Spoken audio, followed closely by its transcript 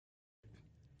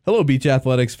Hello, Beach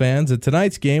Athletics fans. At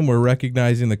tonight's game, we're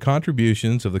recognizing the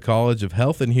contributions of the College of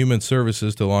Health and Human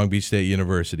Services to Long Beach State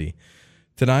University.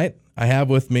 Tonight, I have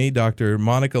with me Dr.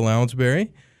 Monica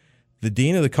Lounsbery, the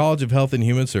Dean of the College of Health and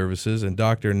Human Services, and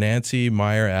Dr. Nancy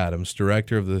Meyer-Adams,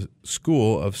 Director of the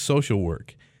School of Social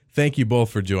Work. Thank you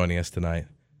both for joining us tonight.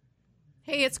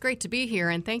 Hey, it's great to be here,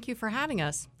 and thank you for having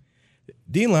us.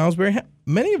 Dean Lounsbery,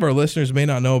 many of our listeners may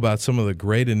not know about some of the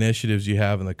great initiatives you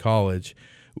have in the college.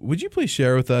 Would you please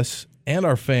share with us and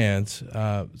our fans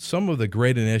some of the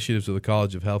great initiatives of the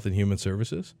College of Health and Human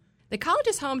Services? The college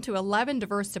is home to 11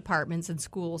 diverse departments and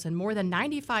schools and more than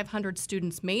 9,500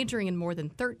 students majoring in more than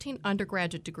 13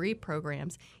 undergraduate degree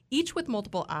programs, each with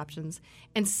multiple options,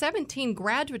 and 17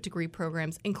 graduate degree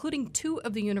programs, including 2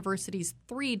 of the university's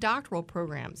 3 doctoral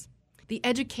programs. The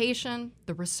education,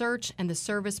 the research, and the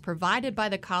service provided by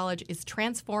the college is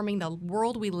transforming the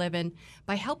world we live in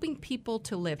by helping people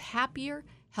to live happier,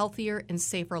 healthier, and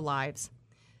safer lives.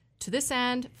 To this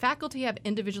end, faculty have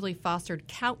individually fostered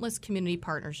countless community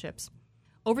partnerships.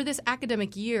 Over this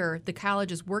academic year, the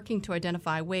college is working to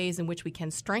identify ways in which we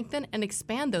can strengthen and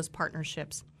expand those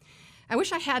partnerships. I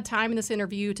wish I had time in this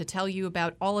interview to tell you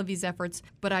about all of these efforts,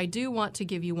 but I do want to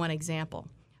give you one example.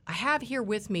 I have here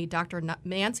with me Dr.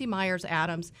 Nancy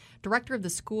Meyer-Adams, Director of the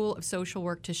School of Social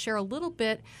Work, to share a little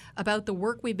bit about the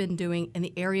work we've been doing in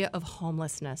the area of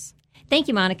homelessness. Thank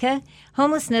you, Monica.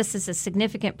 Homelessness is a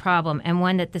significant problem and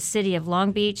one that the City of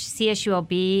Long Beach,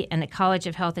 CSULB, and the College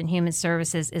of Health and Human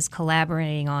Services is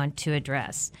collaborating on to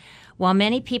address. While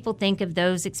many people think of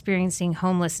those experiencing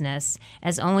homelessness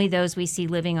as only those we see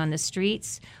living on the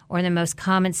streets or the most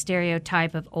common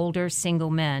stereotype of older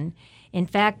single men, in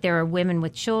fact, there are women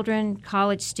with children,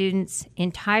 college students,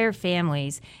 entire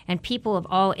families, and people of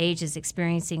all ages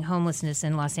experiencing homelessness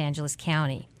in Los Angeles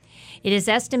County. It is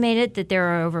estimated that there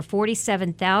are over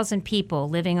 47,000 people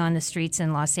living on the streets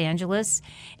in Los Angeles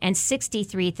and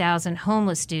 63,000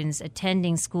 homeless students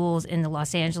attending schools in the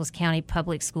Los Angeles County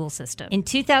public school system. In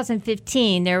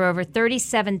 2015, there were over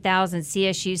 37,000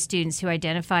 CSU students who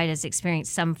identified as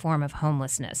experiencing some form of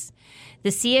homelessness. The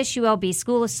CSULB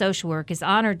School of Social Work is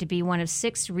honored to be one of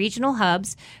 6 regional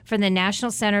hubs for the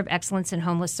National Center of Excellence in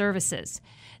Homeless Services.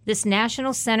 This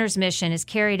national center's mission is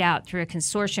carried out through a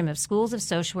consortium of schools of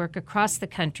social work across the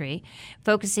country,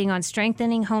 focusing on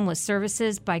strengthening homeless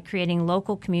services by creating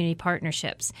local community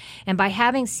partnerships. And by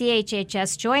having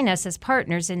CHHS join us as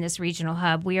partners in this regional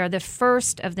hub, we are the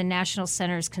first of the National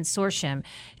Center's consortium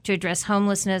to address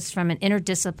homelessness from an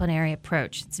interdisciplinary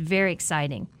approach. It's very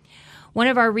exciting. One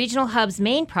of our regional hub's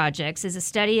main projects is a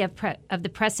study of the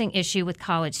pressing issue with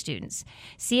college students.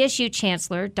 CSU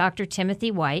Chancellor Dr.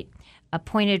 Timothy White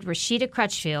appointed Rashida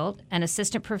Crutchfield, an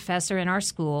assistant professor in our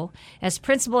school, as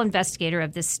principal investigator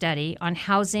of this study on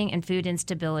housing and food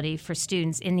instability for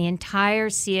students in the entire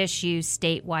CSU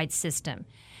statewide system.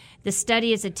 The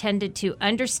study is intended to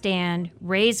understand,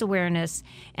 raise awareness,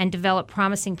 and develop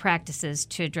promising practices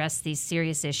to address these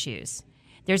serious issues.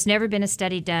 There's never been a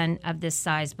study done of this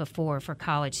size before for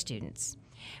college students.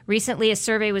 Recently, a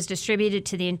survey was distributed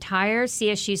to the entire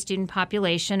CSU student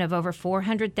population of over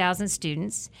 400,000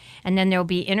 students, and then there will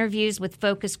be interviews with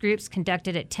focus groups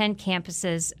conducted at 10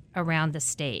 campuses around the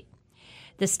state.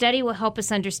 The study will help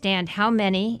us understand how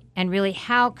many and really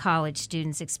how college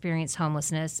students experience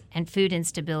homelessness and food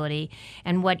instability,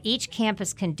 and what each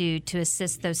campus can do to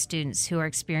assist those students who are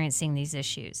experiencing these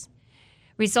issues.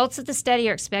 Results of the study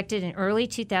are expected in early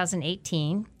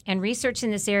 2018, and research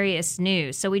in this area is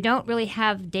new, so we don't really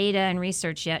have data and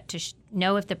research yet to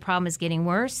know if the problem is getting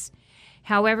worse.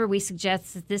 However, we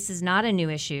suggest that this is not a new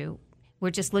issue. We're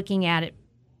just looking at it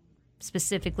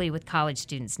specifically with college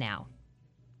students now.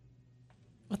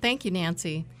 Well, thank you,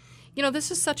 Nancy. You know,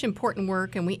 this is such important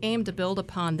work, and we aim to build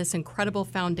upon this incredible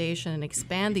foundation and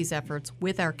expand these efforts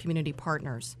with our community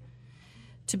partners.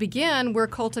 To begin, we're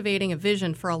cultivating a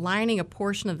vision for aligning a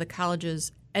portion of the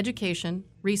college's education,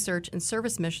 research, and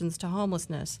service missions to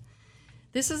homelessness.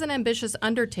 This is an ambitious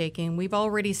undertaking we've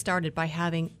already started by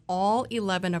having all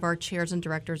 11 of our chairs and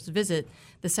directors visit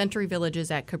the Century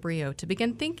Villages at Cabrillo to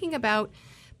begin thinking about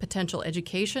potential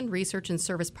education, research, and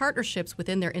service partnerships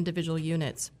within their individual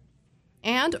units.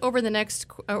 And over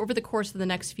the course of the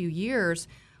next few years,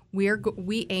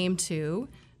 we aim to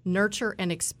nurture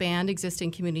and expand existing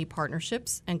community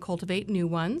partnerships and cultivate new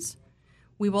ones.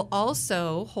 We will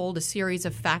also hold a series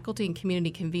of faculty and community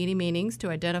convening meetings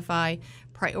to identify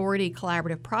priority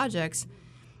collaborative projects.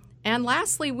 And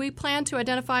lastly, we plan to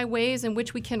identify ways in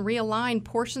which we can realign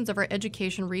portions of our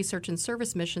education, research, and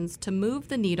service missions to move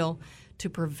the needle to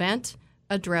prevent,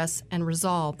 address, and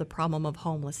resolve the problem of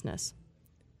homelessness.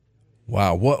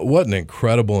 Wow, what an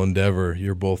incredible endeavor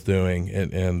you're both doing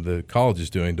and the college is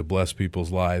doing to bless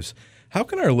people's lives. How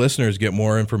can our listeners get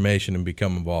more information and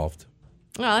become involved?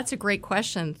 Well, that's a great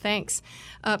question. Thanks.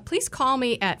 Please call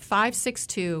me at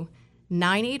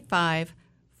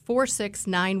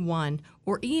 562-985-4691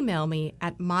 or email me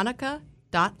at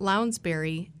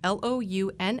monica.lounsbery,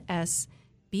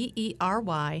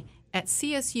 Lounsbery, at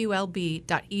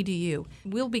csulb.edu.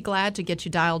 We'll be glad to get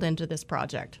you dialed into this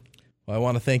project. Well, I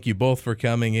want to thank you both for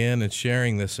coming in and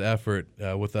sharing this effort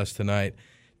with us tonight.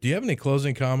 Do you have any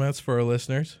closing comments for our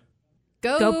listeners?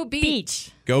 Go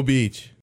Beach! Go Beach!